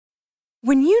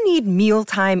When you need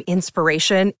mealtime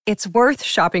inspiration, it's worth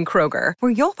shopping Kroger,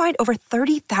 where you'll find over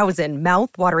 30,000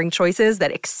 mouth-watering choices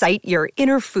that excite your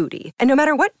inner foodie. And no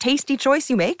matter what tasty choice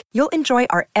you make, you'll enjoy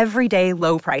our everyday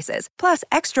low prices, plus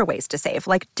extra ways to save,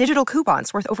 like digital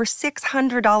coupons worth over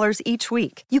 $600 each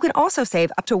week. You can also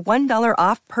save up to $1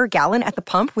 off per gallon at the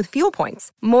pump with fuel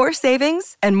points. More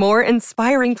savings and more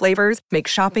inspiring flavors make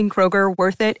shopping Kroger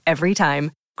worth it every time.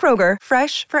 Kroger,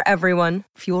 fresh for everyone.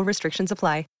 Fuel restrictions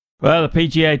apply. Well, the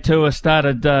PGA Tour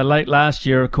started late last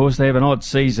year. Of course, they have an odd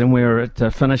season where it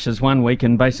finishes one week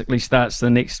and basically starts the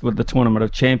next with the Tournament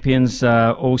of Champions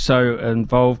also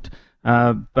involved.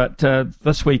 But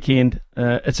this weekend,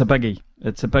 it's a biggie.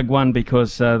 It's a big one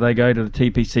because they go to the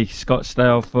TPC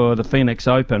Scottsdale for the Phoenix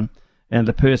Open, and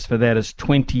the purse for that is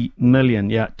 $20 million.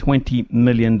 Yeah, $20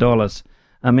 million.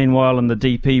 Meanwhile, in the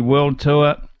DP World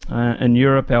Tour in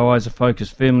Europe, our eyes are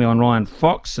focused firmly on Ryan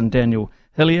Fox and Daniel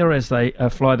Hillier as they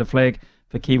fly the flag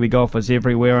for Kiwi golfers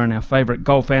everywhere, and our favourite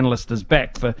golf analyst is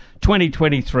back for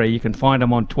 2023. You can find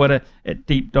him on Twitter at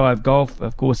Deep Dive Golf.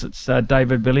 Of course, it's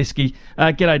David Bileski.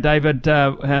 G'day, David.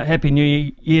 Happy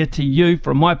New Year to you,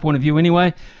 from my point of view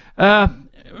anyway.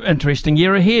 Interesting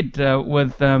year ahead.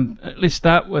 Let's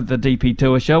start with the DP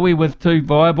Tour, shall we, with two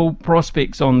viable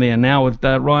prospects on there now with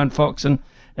Ryan Fox and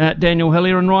Daniel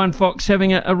Hillier, and Ryan Fox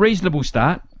having a reasonable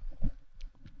start.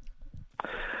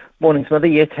 Morning, Smithy.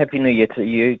 Yes, Happy New Year to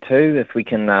you too. If we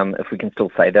can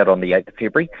still say that on the 8th of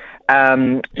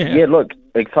February. Look,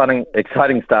 exciting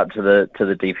start to the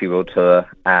DP World Tour.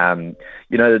 The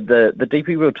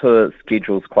DP World Tour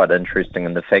schedule is quite interesting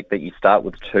in the fact that you start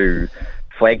with two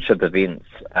flagship events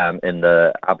in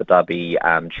the Abu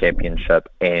Dhabi Championship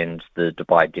and the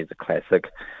Dubai Desert Classic.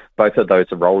 Both of those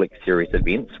are Rolex Series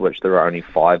events, which there are only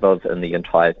 5 of in the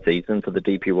entire season for the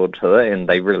DP World Tour, and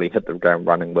they really hit the ground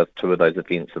running with 2 of those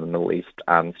events in the Middle East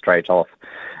straight off.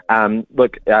 A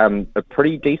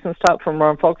pretty decent start from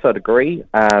Ryan Fox, I'd agree.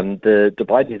 The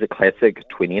Dubai Desert Classic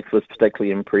 20th was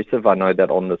particularly impressive. I know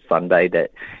that on the Sunday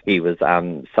that he was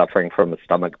suffering from a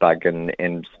stomach bug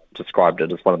and described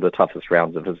it as one of the toughest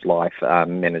rounds of his life,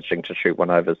 managing to shoot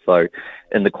one over. So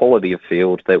in the quality of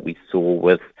field that we saw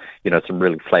with, some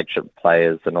really flagship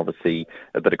players and obviously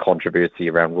a bit of controversy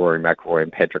around Rory McIlroy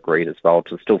and Patrick Reed as well,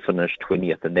 to still finish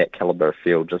 20th in that caliber of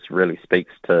field just really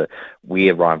speaks to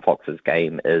where Ryan Fox's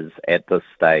game is at this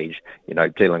stage,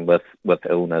 dealing with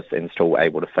illness and still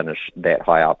able to finish that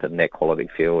high up in that quality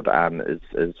field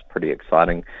is pretty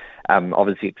exciting.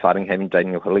 Obviously exciting having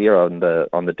Daniel Hillier on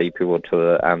the DP World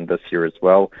Tour this year as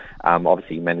well.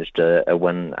 Obviously he managed a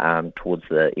win towards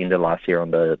the end of last year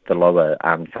on the lower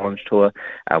Challenge Tour,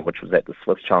 which was at the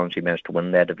Swiss Challenge. He managed to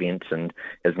win that event and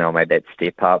has now made that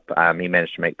step up. He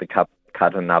managed to make the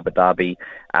cut in Abu Dhabi,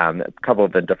 a couple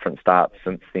of the different starts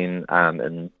since then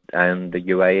in the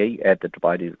UAE at the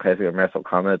Dubai Desert Classic of Ras Al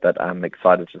Khaimah, but I'm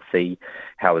excited to see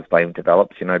how his game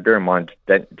develops. Bear in mind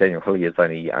Daniel Hillier is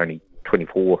only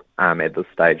 24 at this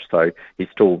stage, so he's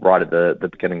still right at the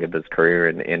beginning of his career,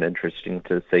 and interesting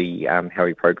to see how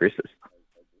he progresses.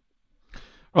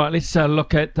 Right, let's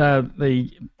look at the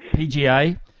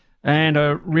PGA and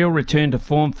a real return to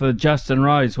form for Justin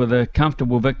Rose with a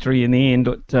comfortable victory in the end.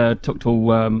 It took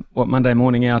till Monday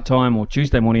morning our time or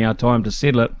Tuesday morning our time to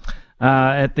settle it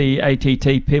at the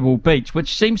ATT Pebble Beach,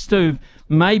 which seems to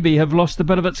maybe have lost a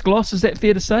bit of its gloss. Is that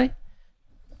fair to say?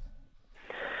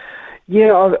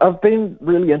 Yeah, I've been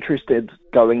really interested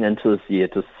going into this year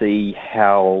to see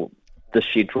how the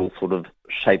schedule sort of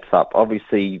shapes up.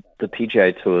 Obviously, the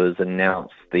PGA Tour has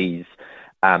announced these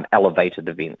elevated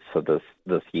events for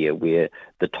this year, where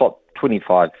the top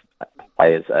 25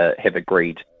 players have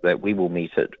agreed that we will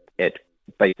meet at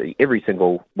basically every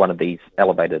single one of these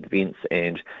elevated events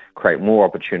and create more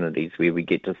opportunities where we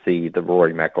get to see the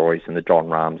Rory McIlroys and the Jon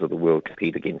Rahms of the world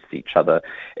compete against each other.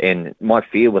 And my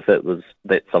fear with it was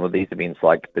that some of these events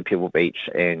like the Pebble Beach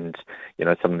and,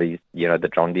 some of these,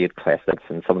 the John Deere Classics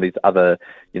and some of these other,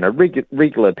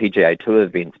 regular PGA Tour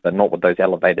events, but not with those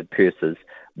elevated purses,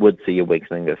 would see a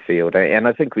weakening of field. And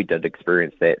I think we did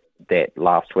experience that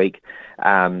last week.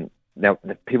 Now,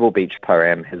 the Pebble Beach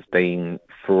Pro-Am has been,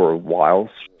 for a while,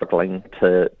 struggling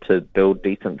to build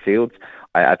decent fields.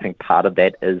 I think part of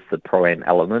that is the Pro-Am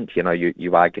element.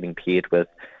 You are getting paired with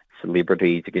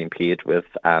celebrities, you're getting paired with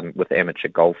amateur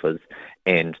golfers,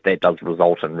 and that does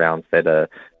result in rounds that are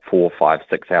 4, 5,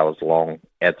 6 hours long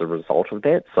as a result of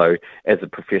that. So as a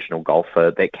professional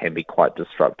golfer, that can be quite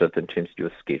disruptive in terms of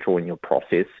your schedule and your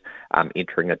process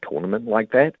entering a tournament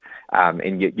like that.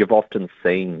 And you've often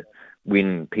seen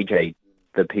when PGA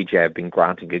the PGA have been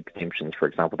granting exemptions. For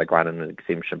example, they granted an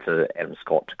exemption for Adam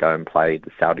Scott to go and play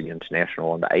the Saudi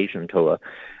International on the Asian Tour.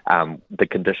 The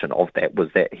condition of that was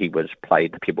that he would play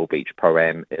the Pebble Beach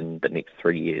Pro-Am in the next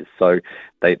 3 years. So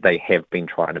they have been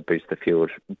trying to boost the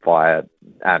field via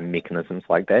mechanisms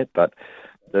like that. But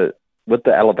with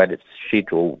the elevated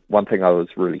schedule, one thing I was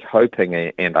really hoping,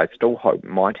 and I still hope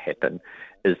might happen,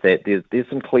 is that there's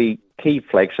some key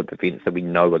flagship events that we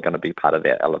know are going to be part of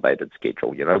that elevated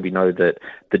schedule. You know, we know that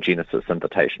the Genesis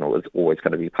Invitational is always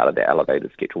going to be part of that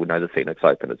elevated schedule. We know the Phoenix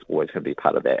Open is always going to be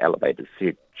part of that elevated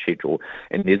schedule.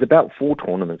 And there's about 4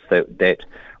 tournaments that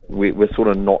we're sort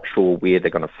of not sure where they're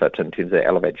going to fit in terms of the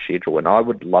elevated schedule. And I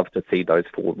would love to see those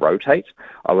 4 rotate.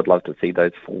 I would love to see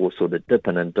those 4 sort of dip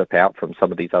in and dip out from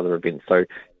some of these other events. So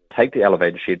take the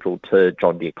elevated schedule to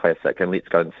John Deere Classic and let's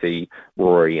go and see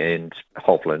Rory and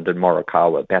Hovland and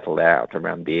Morikawa battle out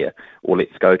around there. Or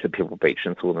let's go to Pebble Beach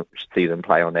and see them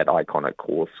play on that iconic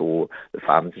course, or the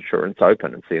Farmers Insurance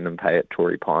Open and see them play at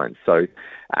Torrey Pines. So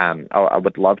I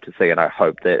would love to see, and I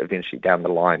hope that eventually down the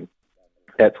line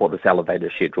that's what this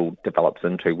elevated schedule develops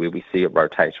into, where we see it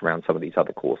rotate around some of these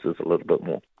other courses a little bit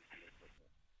more.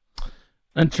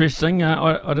 Interesting.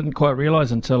 I didn't quite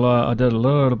realise until I did a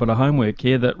little bit of homework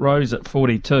here that Rose at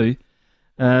 42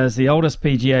 is the oldest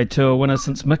PGA Tour winner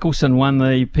since Mickelson won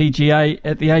the PGA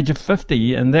at the age of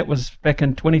 50, and that was back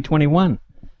in 2021.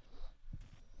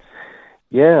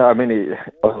 Yeah, I mean,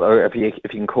 if you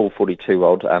can call 42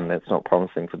 old, that's not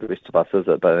promising for the rest of us, is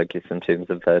it? But I guess in terms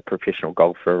of the professional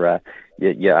golfer,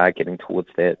 you are getting towards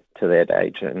that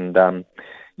age. And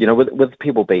with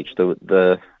Pebble Beach,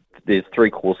 there's 3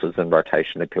 courses in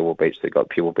rotation at Pebble Beach. They've got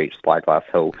Pebble Beach, Spyglass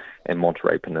Hill, and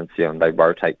Monterey Peninsula, and they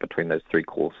rotate between those 3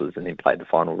 courses and then play the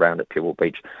final round at Pebble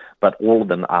Beach. But all of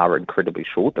them are incredibly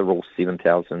short. They're all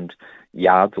 7,000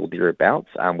 yards or thereabouts,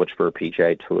 which for a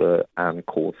PGA Tour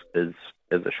course is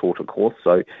a shorter course.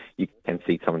 So you can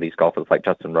see some of these golfers like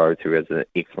Justin Rose, who has an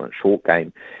excellent short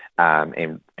game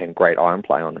and great iron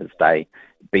play on his day,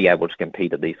 be able to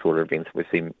compete at these sort of events. We've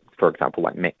seen, for example,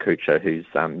 like Matt Kuchar, who's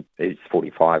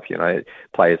 45.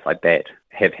 Players like that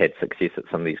have had success at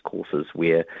some of these courses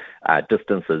where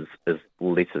distance is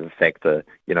less of a factor.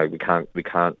 We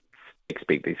can't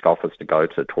expect these golfers to go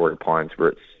to Torrey Pines where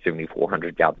it's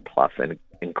 7,400 yards plus and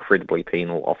incredibly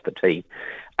penal off the tee.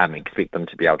 Expect them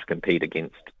to be able to compete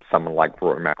against someone like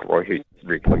Rory McIlroy, who's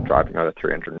regularly driving over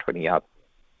 320 yards.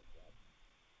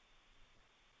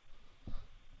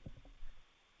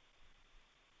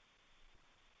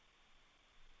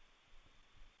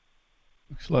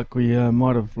 Looks like we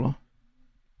might have lost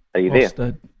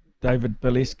David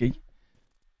Bileski.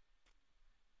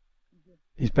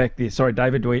 He's back there. Sorry,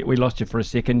 David, we lost you for a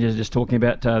second. You're just talking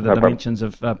about the dimensions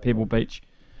of Pebble Beach.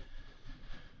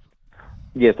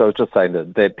 Yes, I was just saying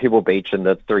that Pebble Beach and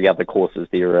the 3 other courses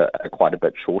there are quite a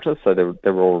bit shorter, so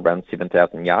they're all around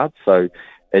 7,000 yards. So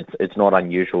it's not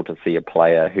unusual to see a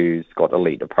player who's got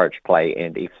elite approach play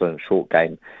and excellent short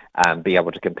game be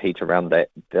able to compete around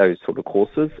those sort of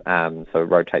courses. So it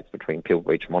rotates between Pebble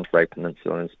Beach, Monterey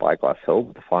Peninsula, and Spyglass Hill,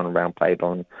 with the final round played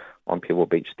on Pebble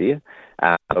Beach there.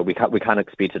 But we can't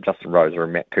expect a Justin Rose or a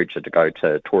Matt Kuchar to go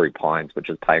to Torrey Pines, which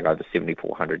is playing over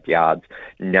 7,400 yards,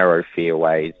 narrow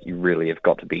fairways. You really have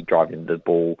got to be driving the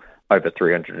ball over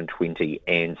 320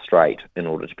 and straight in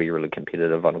order to be really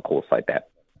competitive on a course like that.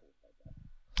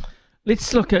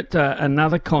 Let's look at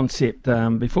another concept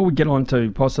before we get on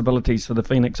to possibilities for the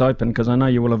Phoenix Open, because I know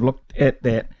you will have looked at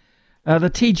that. The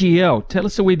TGL. Tell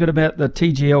us a wee bit about the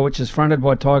TGL, which is fronted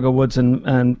by Tiger Woods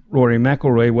and Rory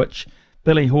McIlroy, which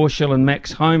Billy Horschel and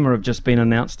Max Homa have just been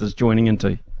announced as joining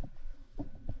into.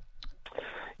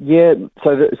 Yeah,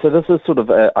 so this is sort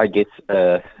of,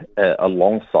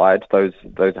 alongside those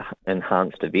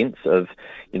enhanced events of,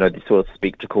 the sort of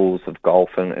spectacles of golf,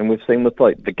 and we've seen with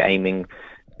like the gaming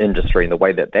industry and the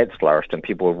way that's flourished, and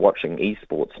people are watching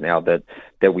esports now, that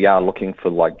we are looking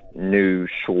for like new,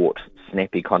 short,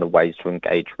 snappy kind of ways to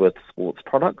engage with sports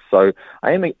products. So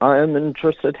I am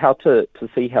interested how to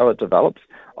see how it develops.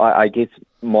 I guess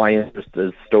my interest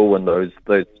is still in those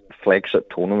flagship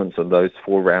tournaments and those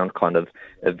 4-round kind of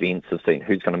events of seeing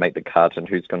who's going to make the cut and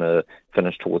who's going to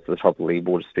finish towards the top of the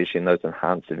leaderboard, especially in those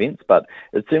enhanced events. But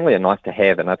it's certainly a nice to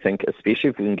have, and I think especially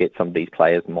if we can get some of these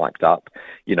players mic'd up,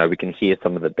 we can hear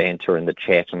some of the banter in the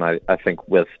chat, and I think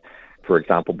with, for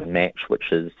example, the match,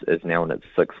 which is now in its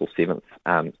 6th or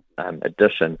 7th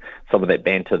edition, some of that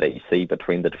banter that you see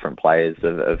between the different players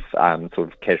of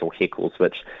sort of casual heckles,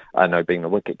 which I know being a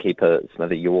wicketkeeper,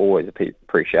 Smithy, you always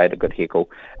appreciate a good heckle.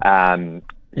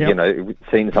 Yep.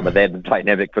 Seeing some of that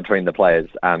dynamic between the players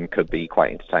could be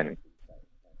quite entertaining.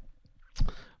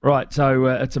 Right, so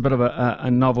it's a bit of a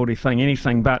novelty thing,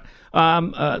 anything but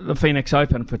the Phoenix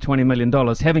Open for $20 million.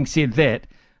 Having said that,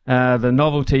 the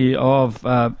novelty of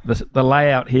the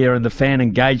layout here and the fan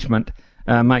engagement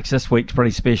makes this week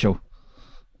pretty special.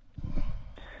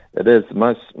 It is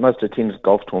most attended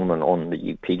golf tournament on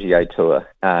the PGA Tour,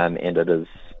 and it is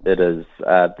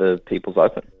the People's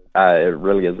Open. It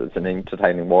really is. It's an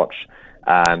entertaining watch,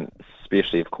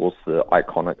 especially, of course, the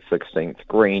iconic 16th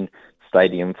green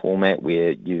stadium format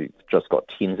where you've just got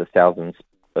tens of thousands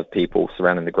of people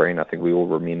surrounding the green. I think we all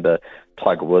remember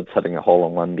Tiger Woods hitting a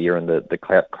hole-in-one there and the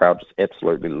crowd just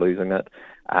absolutely losing it.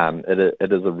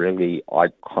 It is a really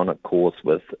iconic course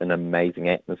with an amazing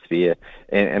atmosphere,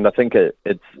 and I think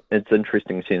it's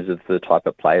interesting in terms of the type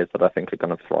of players that I think are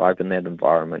going to thrive in that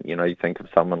environment. You know, you think of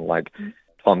someone like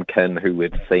Tom Kim, who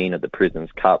we've seen at the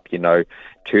President's Cup, you know,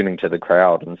 turning to the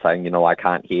crowd and saying, you know, I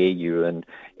can't hear you, and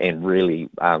really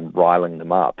riling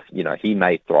them up. You know, he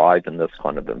may thrive in this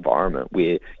kind of environment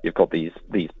where you've got these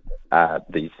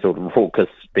sort of raucous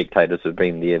spectators who've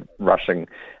been there rushing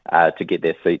to get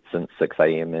their seats since 6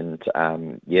 a.m. And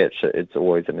it's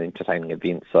always an entertaining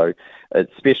event. So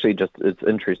especially it's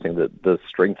interesting that the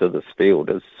strength of this field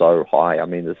is so high. I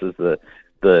mean, this is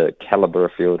the caliber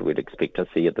of field we'd expect to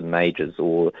see at the majors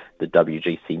or the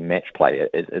WGC match play.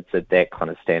 It's at that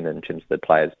kind of standard in terms of the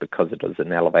players because it is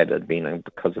an elevated event and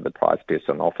because of the prize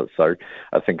person offer. So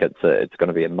I think it's going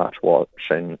to be a must watch,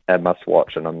 and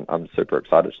I'm super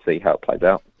excited to see how it plays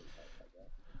out.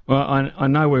 Well, I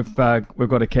know we've got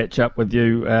to catch up with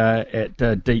you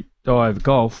at Deep Dive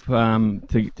Golf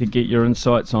to get your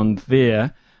insights on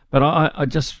there. But I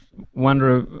just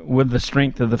wonder, with the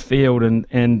strength of the field and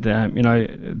you know,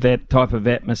 that type of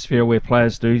atmosphere where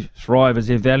players do thrive, is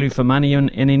there value for money in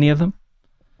any of them?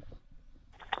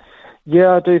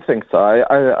 Yeah, I do think so.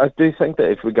 I do think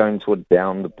that if we're going to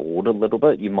down the board a little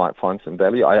bit, you might find some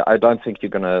value. I don't think you're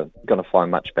gonna find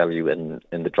much value in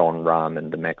the Jon Rahm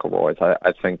and the McIlroys.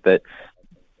 I think that,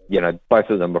 you know, both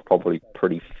of them are probably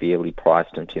pretty fairly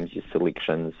priced in terms of your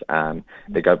selections.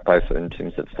 They go both in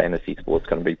terms of fantasy sports,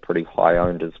 going to be pretty high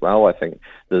owned as well. I think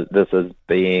this is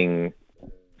being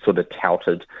sort of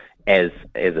touted as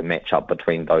a matchup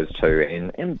between those two,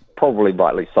 and probably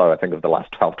rightly so. I think of the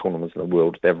last 12 tournaments in the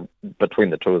world, between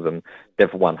the two of them,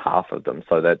 they've won half of them,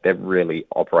 so that they're really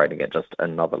operating at just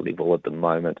another level at the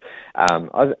moment.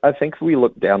 I think if we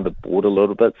look down the board a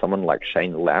little bit, someone like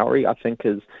Shane Lowry, I think,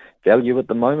 is value at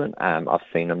the moment. I've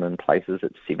seen him in places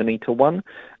at 70-1.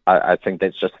 I think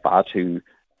that's just far too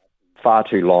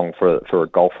long for a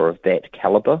golfer of that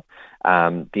caliber.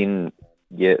 Then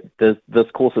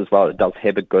this course as well, it does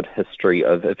have a good history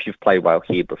of, if you've played well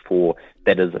here before,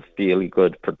 that is a fairly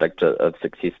good predictor of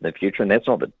success in the future. And that's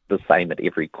not the same at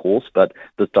every course, but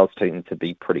this does tend to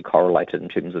be pretty correlated in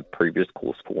terms of previous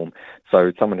course form.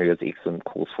 So someone who has excellent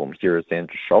course form here is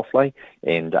Xander Schauffele,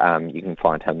 and you can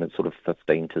find him at sort of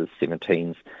 15 to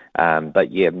 17s.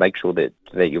 But yeah, make sure that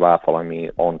you are following me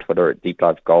on Twitter at Deep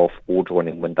Dive Golf or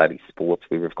joining Win Daily Sports,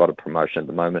 where we've got a promotion at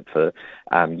the moment for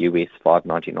US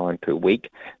 $5.99 per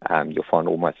week. You'll find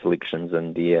all my selections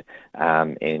in there,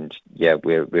 and yeah,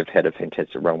 we've had a fantastic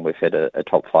run. We've had a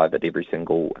top 5 at every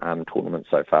single tournament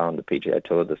so far on the PGA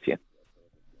Tour this year.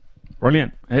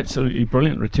 Brilliant, absolutely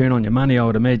brilliant return on your money, I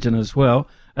would imagine, as well.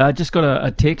 Just got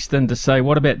a text in to say,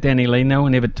 what about Danny Lee? No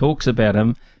one ever talks about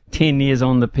him. 10 years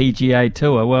on the PGA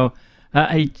Tour. Well,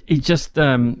 he just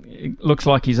looks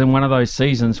like he's in one of those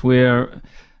seasons where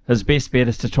his best bet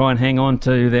is to try and hang on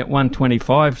to that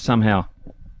 125 somehow.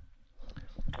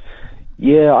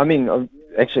 Yeah, I mean,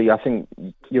 actually, I think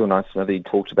you and I, Smithy,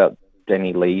 talked about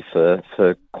Danny Lee for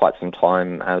quite some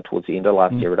time towards the end of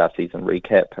last year at our season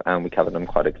recap. We covered him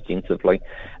quite extensively.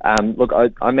 Look,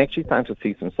 I'm actually starting to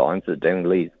see some signs that Danny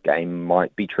Lee's game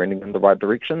might be trending in the right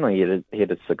direction. He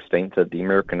had a 16th at the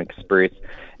American Express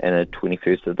and a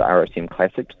 21st at the RSM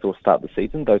Classic to sort of start the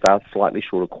season. Those are slightly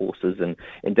shorter courses, and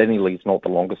Danny Lee's not the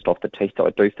longest off the tee, so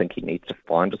I do think he needs to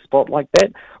find a spot like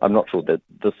that. I'm not sure that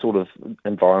this sort of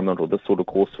environment or this sort of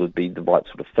course would be the right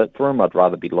sort of fit for him. I'd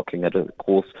rather be looking at a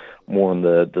course more in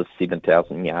the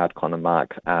 7,000 yard kind of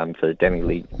mark for Danny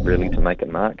Lee really to make a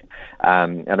mark.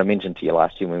 And I mentioned to you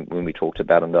last year when we talked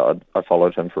about him that I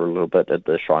followed him for a little bit at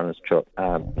the Shriners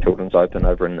Children's Open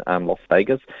over in Las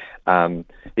Vegas.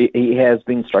 He has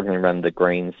been struggling around the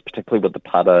greens, particularly with the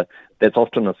putter. That's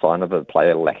often a sign of a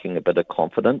player lacking a bit of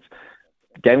confidence.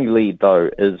 Danny Lee, though,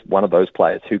 is one of those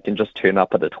players who can just turn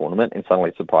up at a tournament and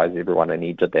suddenly surprise everyone, and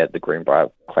he did that at the Greenbrier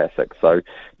Classic. So,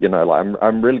 you know, like,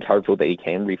 I'm really hopeful that he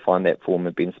can refine that form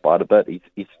and be inspired a bit.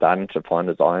 He's starting to find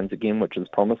his irons again, which is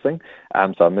promising.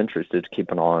 So I'm interested to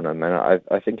keep an eye on him, and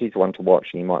I think he's one to watch,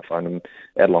 and you might find him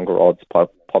at longer odds,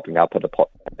 popping up at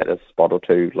a spot or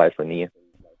two later in the year.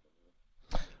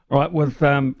 Right, with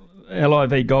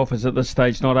LIV golfers at this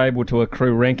stage not able to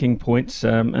accrue ranking points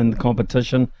in the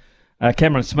competition,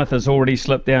 Cameron Smith has already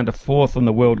slipped down to 4th in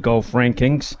the world golf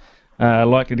rankings,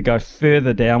 likely to go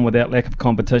further down without lack of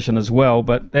competition as well.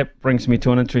 But that brings me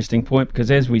to an interesting point, because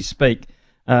as we speak,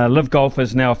 LIV Golf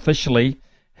is now officially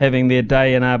having their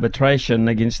day in arbitration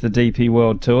against the DP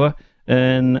World Tour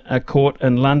in a court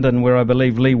in London, where I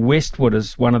believe Lee Westwood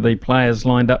is one of the players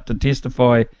lined up to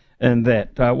testify in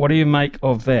that. What do you make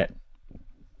of that?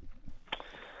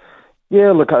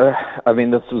 Yeah, look, I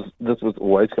mean, this was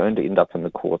always going to end up in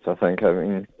the courts, I think. I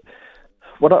mean,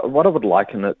 what I would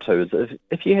liken it to is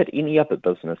if you had any other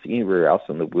business anywhere else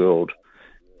in the world,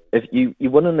 if you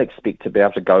wouldn't expect to be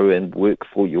able to go and work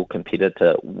for your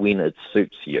competitor when it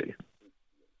suits you.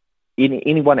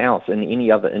 Anyone else in any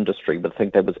other industry would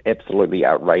think that was absolutely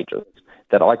outrageous,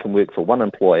 that I can work for one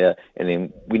employer and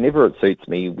then whenever it suits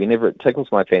me, whenever it tickles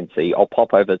my fancy, I'll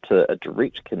pop over to a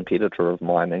direct competitor of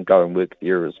mine and go and work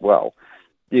there as well.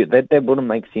 Yeah, that wouldn't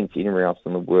make sense anywhere else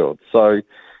in the world. So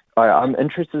I'm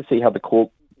interested to see how the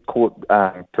court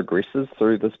progresses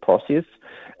through this process.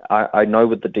 I know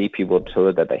with the DP World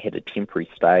Tour that they had a temporary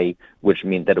stay, which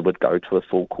meant that it would go to a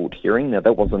full court hearing. Now,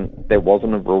 that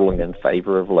wasn't a ruling in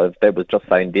favour of LIV. That was just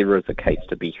saying there is a case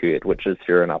to be heard, which is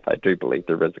fair enough. I do believe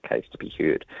there is a case to be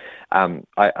heard.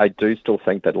 I do still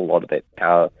think that a lot of that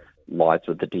power lies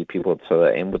with the DP World Tour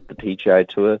and with the PGA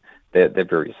Tour. They're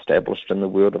very established in the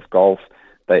world of golf.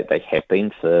 They have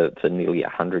been for nearly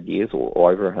 100 years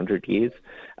or over 100 years,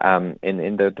 and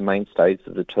they're the mainstays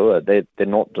of the tour. They're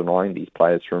not denying these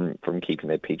players from keeping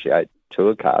their PGA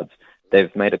Tour cards.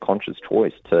 They've made a conscious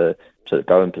choice to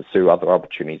go and pursue other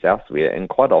opportunities elsewhere, and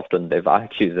quite often they've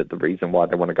argued that the reason why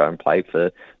they want to go and play for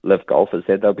LIV Golf is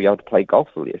that they'll be able to play golf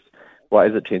less. Well,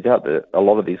 as it turns out, a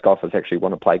lot of these golfers actually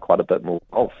want to play quite a bit more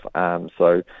golf.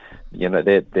 So, you know,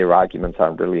 their arguments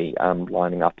aren't really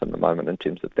lining up in the moment in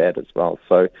terms of that as well.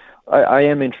 So, I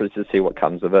am interested to see what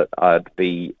comes of it. I'd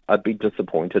be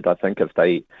disappointed, I think, if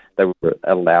they were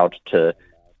allowed to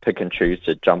pick and choose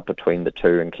to jump between the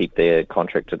two and keep their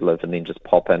contracted LIV and then just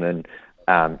pop in and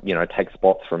take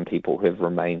spots from people who have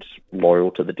remained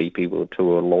loyal to the DP World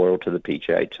Tour, loyal to the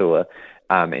PGA Tour,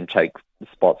 and take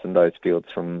spots in those fields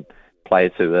from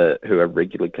players who are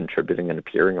regularly contributing and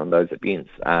appearing on those events.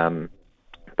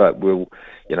 But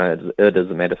it is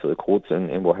a matter for the courts,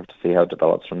 and we'll have to see how it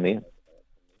develops from there.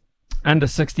 Under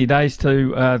 60 days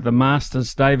to the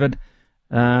Masters, David,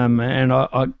 and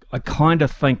I kind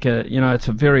of think it's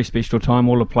a very special time.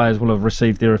 All the players will have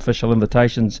received their official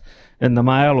invitations in the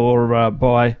mail or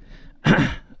by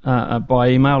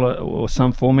email or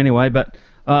some form anyway. But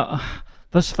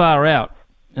this far out,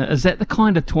 is that the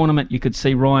kind of tournament you could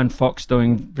see Ryan Fox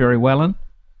doing very well in?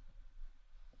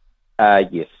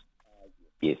 Yes.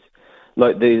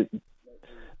 Look, the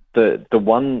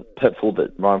one pitfall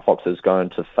that Ryan Fox is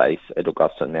going to face at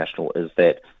Augusta National is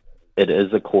that it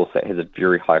is a course that has a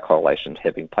very high correlation to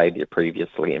having played there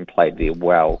previously and played there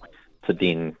well to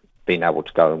then being able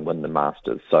to go and win the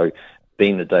Masters. So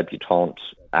being a debutant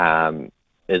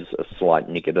is a slight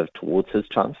negative towards his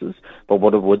chances. But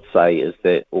what I would say is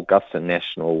that Augusta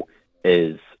National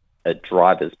is a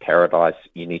driver's paradise.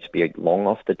 You need to be long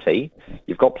off the tee.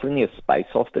 You've got plenty of space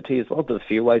off the tee as well. The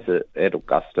fairways at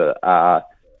Augusta are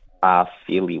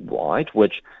fairly wide,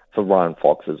 which for Ryan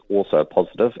Fox is also a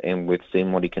positive, and we've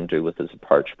seen what he can do with his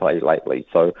approach play lately.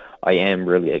 So I am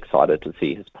really excited to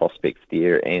see his prospects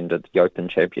there and at the Open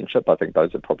Championship. I think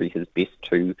those are probably his best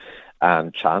two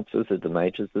chances at the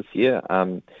majors this year.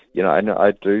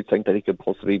 I do think that he could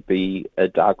possibly be a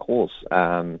dark horse.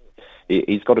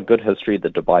 He's got a good history at the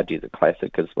Dubai Desert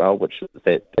Classic as well, which is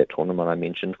that tournament I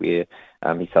mentioned where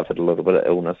he suffered a little bit of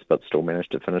illness but still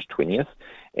managed to finish 20th.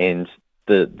 And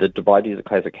the Dubai Desert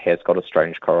Classic has got a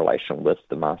strange correlation with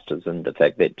the Masters, and the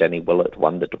fact that Danny Willett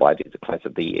won the Dubai Desert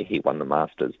Classic the year he won the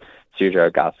Masters.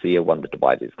 Sergio Garcia won the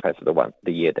Dubai Desert Classic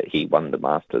the year that he won the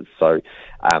Masters. So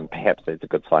perhaps that's a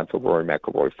good sign for Rory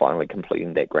McIlroy finally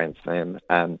completing that Grand Slam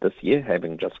this year,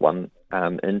 having just won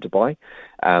in Dubai.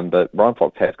 But Ryan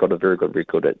Fox has got a very good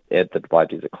record at the Dubai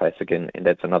Desert Classic, and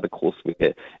that's another course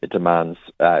where it demands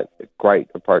great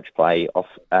approach play off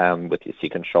with your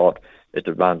second shot. It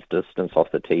demands distance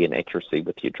off the tee and accuracy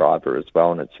with your driver as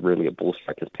well, and it's really a ball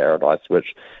striker's paradise,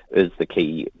 which is the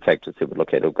key factors that we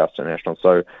look at Augusta National.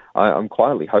 So I'm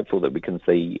quietly hopeful that we can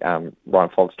see Ryan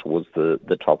Fox towards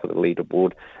the top of the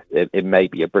leaderboard. It may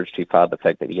be a bridge too far, the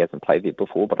fact that he hasn't played there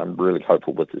before, but I'm really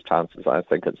hopeful with his chances. I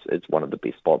think it's one of the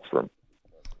best spots for him.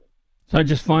 So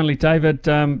just finally, David,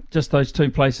 just those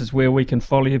two places where we can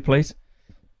follow you, please.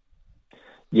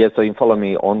 Yeah, so you can follow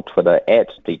me on Twitter at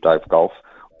Deep Dive Golf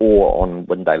or on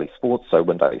Win Daily Sports, so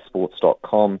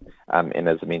windailysports.com. And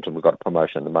as I mentioned, we've got a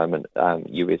promotion at the moment,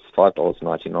 US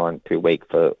 $5.99 per week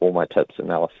for all my tips,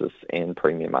 analysis, and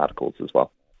premium articles as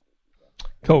well.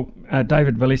 Cool.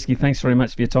 David Bileski, thanks very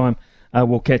much for your time.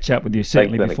 We'll catch up with you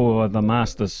certainly before the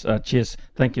Masters. Cheers.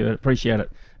 Thank you. Appreciate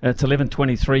it. It's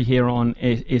 11:23 here on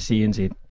SENZ.